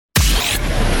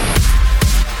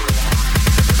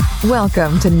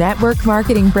Welcome to Network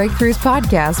Marketing Breakthroughs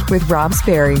Podcast with Rob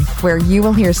Sperry, where you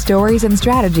will hear stories and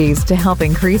strategies to help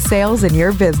increase sales in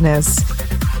your business.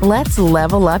 Let's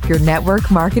level up your network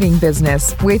marketing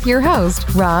business with your host,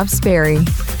 Rob Sperry.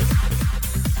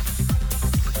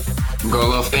 Go a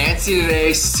little fancy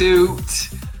today, suit.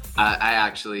 I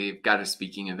actually got a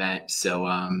speaking event, so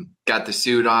got the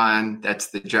suit on. That's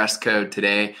the dress code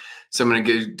today. So I'm going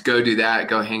to go do that,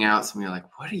 go hang out. Some of you are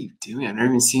like, what are you doing? I've never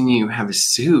even seen you have a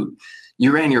suit.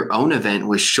 You ran your own event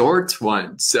with shorts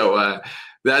once. So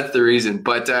that's the reason.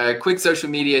 But quick social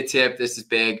media tip. This is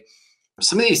big.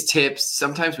 Some of these tips,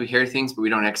 sometimes we hear things, but we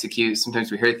don't execute. Sometimes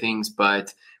we hear things,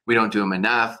 but we don't do them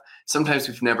enough. Sometimes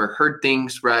we've never heard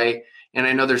things, right? And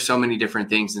I know there's so many different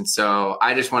things. And so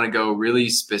I just want to go really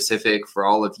specific for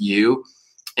all of you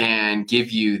and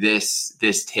give you this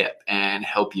tip and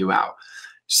help you out.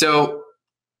 So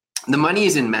the money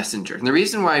is in Messenger. And the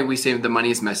reason why we say the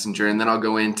money is Messenger, and then I'll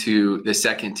go into the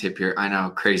second tip here. I know,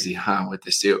 crazy, huh, with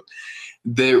the suit.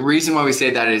 The reason why we say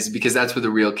that is because that's where the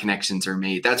real connections are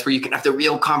made. That's where you can have the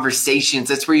real conversations.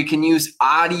 That's where you can use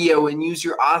audio and use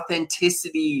your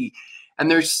authenticity. And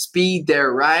there's speed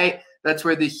there, right? That's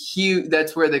where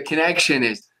the connection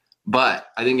is. But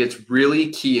I think it's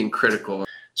really key and critical.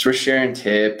 So we're sharing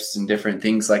tips and different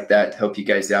things like that to help you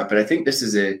guys out. But I think this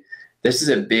is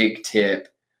a big tip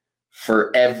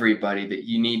for everybody that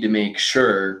you need to make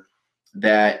sure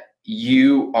that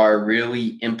you are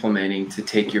really implementing to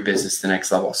take your business to the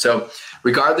next level. So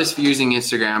regardless if you're using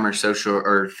Instagram or social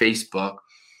or Facebook,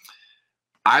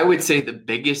 I would say the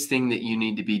biggest thing that you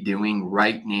need to be doing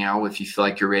right now, if you feel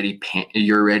like you're already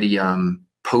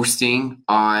posting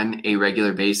on a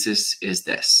regular basis, is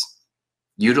this: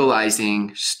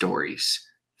 utilizing stories,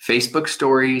 Facebook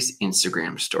stories,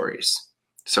 Instagram stories.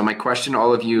 So my question to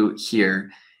all of you here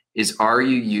is, are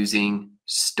you using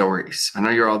stories? I know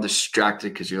you're all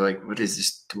distracted because you're like, what is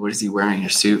this? What is he wearing a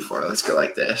suit for? Let's go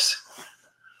like this.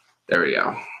 There we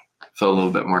go. Feel a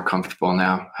little bit more comfortable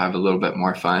now. Have a little bit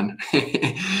more fun.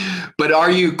 But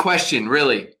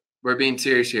really, we're being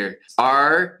serious here.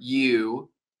 Are you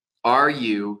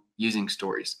using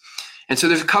stories? And so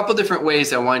there's a couple different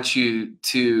ways I want you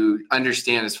to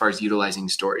understand as far as utilizing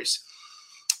stories.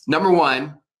 Number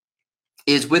one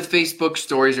is with Facebook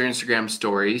stories or Instagram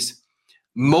stories,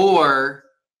 more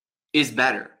is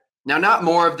better. Now, not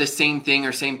more of the same thing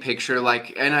or same picture,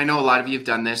 and I know a lot of you have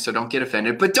done this, so don't get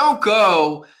offended, but don't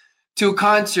go to a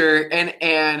concert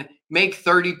and make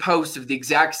 30 posts of the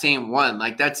exact same one.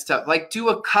 Like, that's tough. Like, do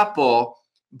a couple,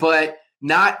 but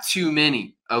not too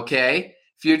many, okay?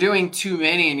 If you're doing too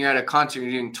many and you're at a concert,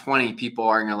 you're doing 20, people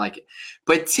aren't going to like it.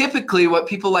 But typically what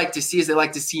people like to see is they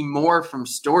like to see more from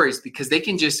stories because they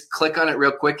can just click on it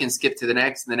real quick and skip to the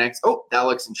next and the next. Oh, that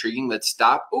looks intriguing. Let's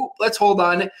stop. Oh, let's hold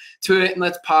on to it and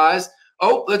let's pause.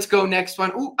 Oh, let's go next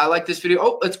one. Oh, I like this video.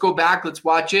 Oh, let's go back. Let's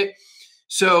watch it.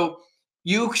 So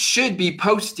you should be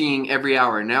posting every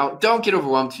hour. Now, don't get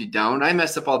overwhelmed if you don't. I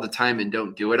mess up all the time and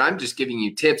don't do it. I'm just giving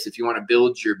you tips if you want to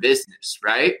build your business,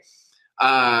 right?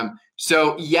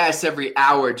 So yes, every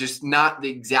hour, just not the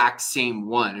exact same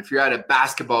one. If you're at a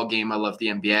basketball game, I love the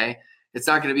NBA, it's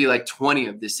not going to be like 20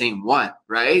 of the same one,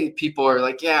 right? People are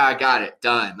like, yeah, I got it,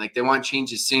 done. Like, they want to change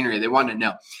the scenery. They want to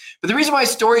know. But the reason why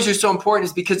stories are so important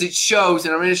is because it shows,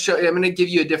 and I'm going to give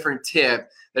you a different tip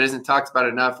that isn't talked about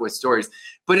enough with stories,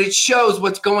 but it shows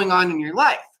what's going on in your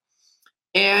life.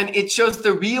 And it shows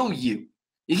the real you.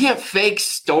 You can't fake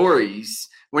stories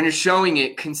when you're showing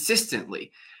it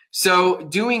consistently. So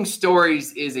doing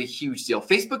stories is a huge deal.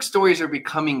 Facebook stories are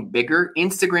becoming bigger.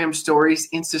 Instagram stories,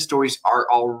 Insta stories are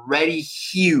already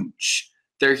huge.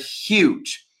 They're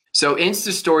huge. So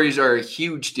Insta stories are a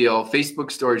huge deal.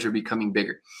 Facebook stories are becoming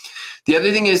bigger. The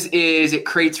other thing is it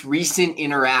creates recent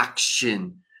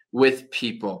interaction with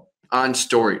people on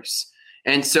stories.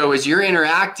 And so as you're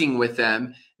interacting with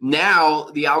them, now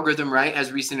the algorithm, right,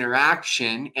 has recent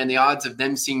interaction and the odds of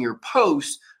them seeing your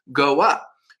posts go up.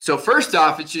 So first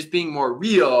off, it's just being more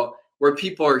real where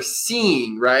people are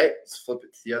seeing, right? Let's flip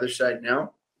it to the other side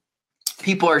now.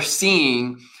 People are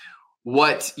seeing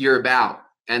what you're about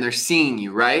and they're seeing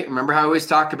you, right? Remember how I always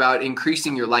talk about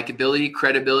increasing your likability,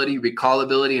 credibility,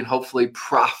 recallability, and hopefully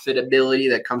profitability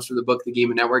that comes from the book, The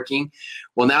Game of Networking.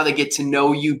 Well, now they get to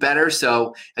know you better.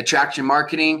 So attraction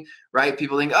marketing, right?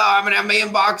 People think, oh, I'm going to have my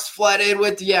inbox flooded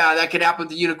with, yeah, that could happen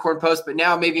with the unicorn post. But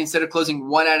now maybe instead of closing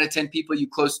 1 out of 10 people, you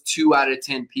close 2 out of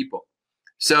 10 people.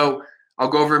 So I'll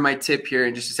go over my tip here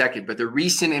in just a second. But the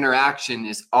recent interaction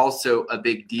is also a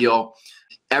big deal.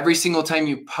 Every single time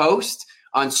you post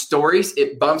on stories,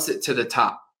 it bumps it to the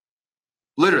top.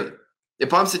 Literally, it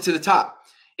bumps it to the top.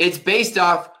 It's based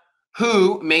off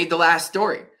who made the last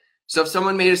story. So if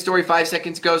someone made a story 5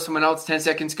 seconds ago, someone else 10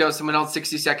 seconds ago, someone else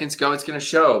 60 seconds ago, it's going to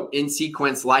show in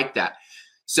sequence like that.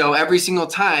 So every single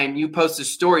time you post a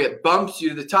story, it bumps you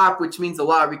to the top, which means a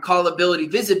lot of recallability,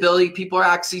 visibility. People are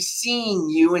actually seeing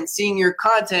you and seeing your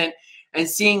content and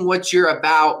seeing what you're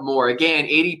about more. Again,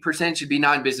 80% should be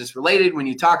non-business related. When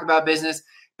you talk about business,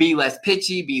 be less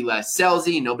pitchy, be less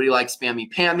salesy. Nobody likes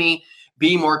spammy-pammy.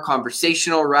 Be more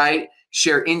conversational, right?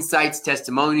 Share insights,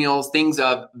 testimonials, things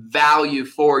of value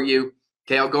for you.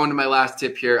 Okay, I'll go into my last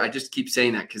tip here. I just keep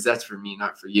saying that because that's for me,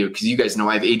 not for you. Because you guys know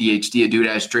I have ADHD, a dude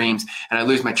has dreams, and I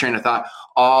lose my train of thought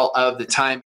all of the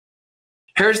time.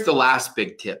 Here's the last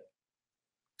big tip.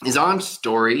 Is on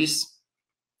stories,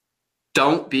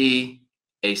 don't be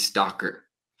a stalker.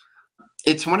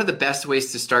 It's one of the best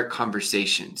ways to start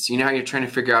conversations. You know how you're trying to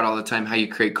figure out all the time how you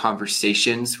create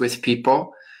conversations with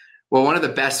people? Well, one of the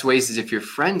best ways is if you're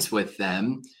friends with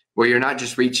them, where you're not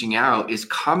just reaching out, is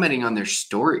commenting on their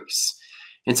stories.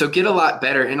 And so get a lot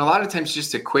better. And a lot of times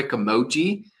just a quick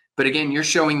emoji. But again, you're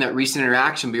showing that recent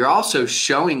interaction, but you're also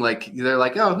showing like, they're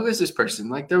like, oh, who is this person?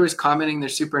 Like they're always commenting, they're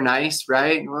super nice,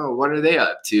 right? Well, what are they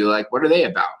up to? Like, what are they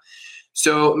about?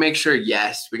 So make sure,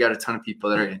 yes, we got a ton of people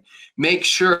that are in. Make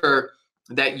sure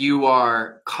that you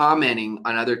are commenting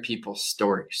on other people's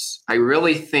stories. I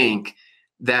really think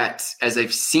that as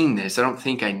I've seen this, I don't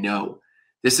think I know.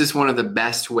 This is one of the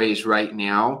best ways right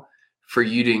now for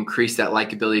you to increase that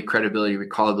likability, credibility,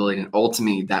 recallability, and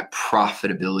ultimately that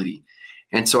profitability.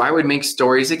 And so I would make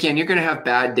stories. Again, you're going to have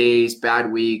bad days,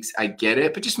 bad weeks. I get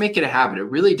it, but just make it a habit. It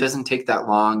really doesn't take that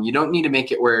long. You don't need to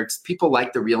make it where it's people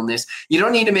like the realness. You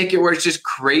don't need to make it where it's just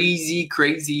crazy,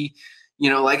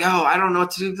 like, oh, I don't know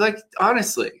what to do. Like,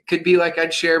 honestly, it could be like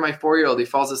I'd share my 4-year-old. He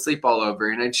falls asleep all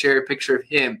over, and I'd share a picture of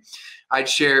him. I'd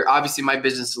share, obviously my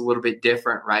business is a little bit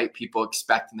different, right? People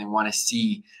expect and they want to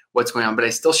see what's going on, but I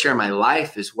still share my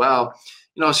life as well.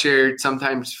 I'll share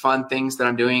sometimes fun things that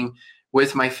I'm doing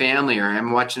with my family, or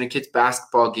I'm watching a kid's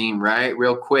basketball game, right?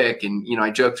 Real quick. And,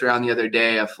 I joked around the other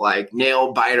day of like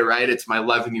nail biter, right? It's my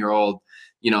 11-year-old,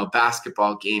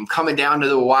 basketball game coming down to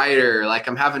the wire. Like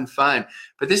I'm having fun,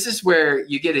 but this is where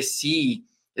you get to see,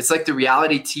 it's like the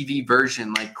reality TV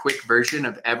version, like quick version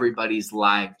of everybody's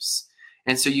lives.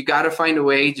 And so you got to find a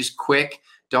way, just quick,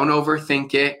 don't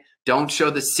overthink it. Don't show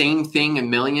the same thing a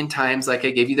million times. Like I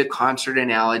gave you the concert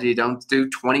analogy. Don't do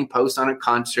 20 posts on a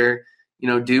concert,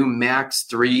 do max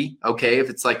 3. Okay. If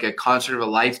it's like a concert of a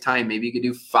lifetime, maybe you could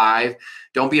do 5.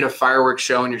 Don't be at a fireworks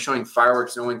show and you're showing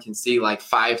fireworks no one can see like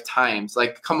 5 times.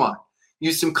 Like, come on,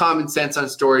 use some common sense on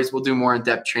stories. We'll do more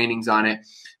in-depth trainings on it.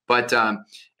 But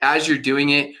as you're doing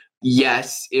it,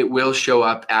 yes, it will show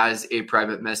up as a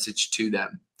private message to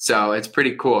them. So it's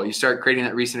pretty cool. You start creating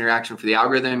that recent interaction for the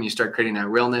algorithm. You start creating that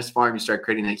realness for them. You start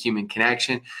creating that human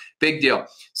connection. Big deal.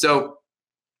 So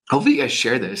hopefully you guys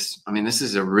share this. I mean, this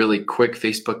is a really quick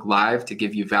Facebook Live to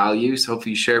give you value. So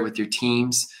hopefully you share it with your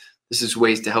teams. This is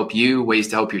ways to help you, ways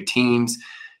to help your teams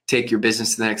take your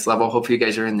business to the next level. Hopefully you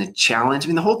guys are in the challenge. I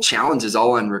mean, the whole challenge is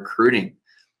all on recruiting.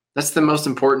 That's the most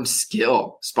important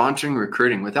skill, sponsoring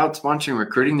recruiting. Without sponsoring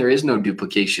recruiting, there is no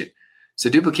duplication. So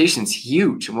duplication is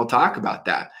huge, and we'll talk about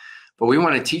that. But we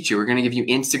want to teach you. We're going to give you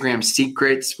Instagram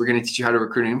secrets. We're going to teach you how to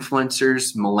recruit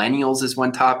influencers. Millennials is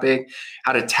one topic.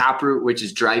 How to taproot, which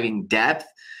is driving depth.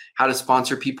 How to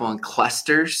sponsor people in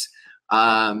clusters.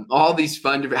 All these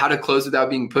fun, how to close without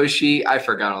being pushy. I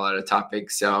forgot a lot of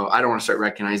topics, so I don't want to start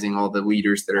recognizing all the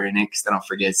leaders that are in it because then I'll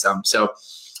forget some. So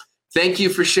thank you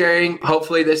for sharing.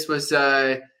 Hopefully this was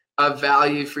of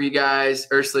value for you guys.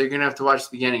 Ursula, you're going to have to watch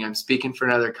the beginning. I'm speaking for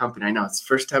another company. I know it's the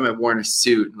first time I've worn a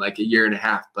suit in like a year and a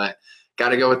half, but got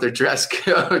to go with their dress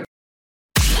code.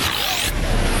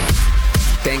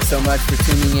 Thanks so much for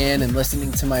tuning in and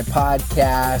listening to my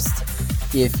podcast.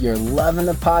 If you're loving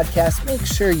the podcast, make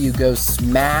sure you go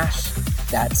smash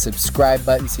that subscribe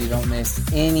button so you don't miss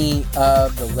any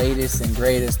of the latest and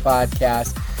greatest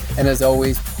podcasts. And as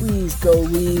always, please go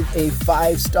leave a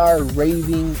 5-star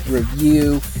raving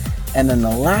review. And then the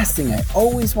last thing I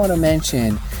always want to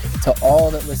mention to all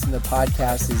that listen to the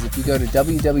podcast is if you go to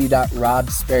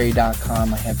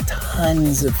www.robsperry.com, I have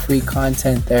tons of free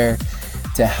content there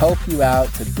to help you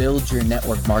out to build your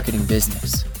network marketing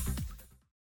business.